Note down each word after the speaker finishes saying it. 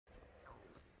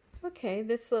Okay,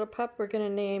 this little pup we're going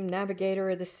to name Navigator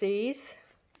of the Seas.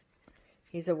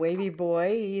 He's a wavy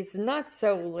boy. He's not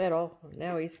so little.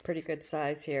 No, he's pretty good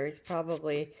size here. He's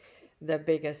probably the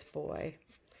biggest boy.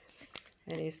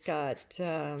 And he's got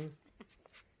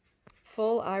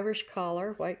full Irish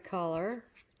collar, white collar.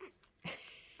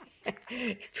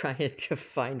 He's trying to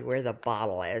find where the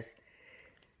bottle is.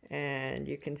 And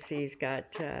you can see he's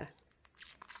got a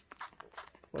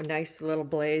nice little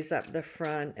blaze up the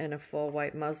front and a full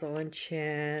white muzzle and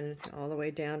chin all the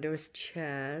way down to his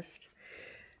chest.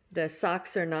 The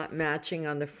socks are not matching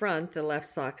on the front. The left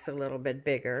sock's a little bit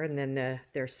bigger, and then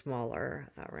they're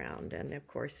smaller around. And of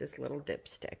course, his little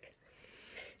dipstick.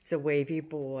 It's a wavy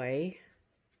boy.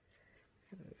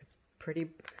 Pretty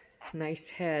nice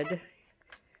head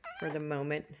for the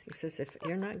moment. He says, if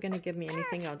you're not going to give me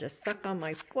anything, I'll just suck on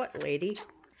my foot, lady.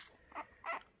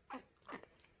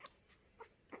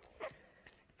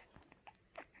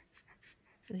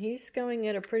 And he's going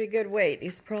at a pretty good weight.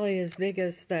 He's probably as big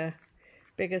as the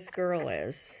biggest girl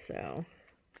is, so.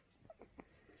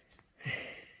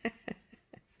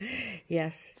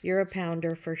 Yes, you're a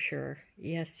pounder for sure.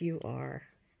 Yes, you are.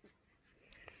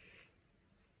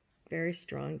 Very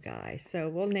strong guy. So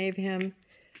we'll name him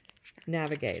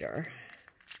Navigator.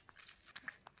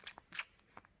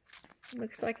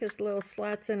 Looks like his little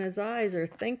slats in his eyes are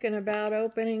thinking about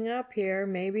opening up here.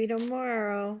 Maybe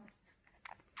tomorrow.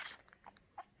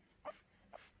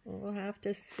 We'll have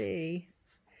to see.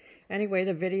 Anyway,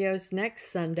 the videos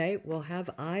next Sunday will have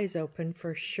eyes open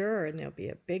for sure, and there'll be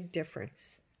a big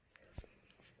difference.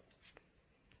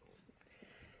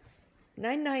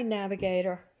 Night-night,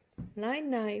 Navigator.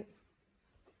 Night-night.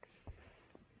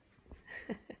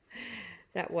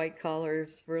 That white collar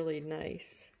is really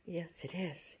nice. Yes, it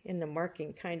is. In the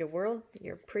marking kind of world,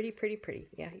 you're pretty, pretty, pretty.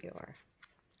 Yeah, you are.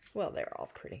 Well, they're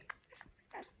all pretty.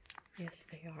 Yes,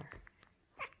 they are.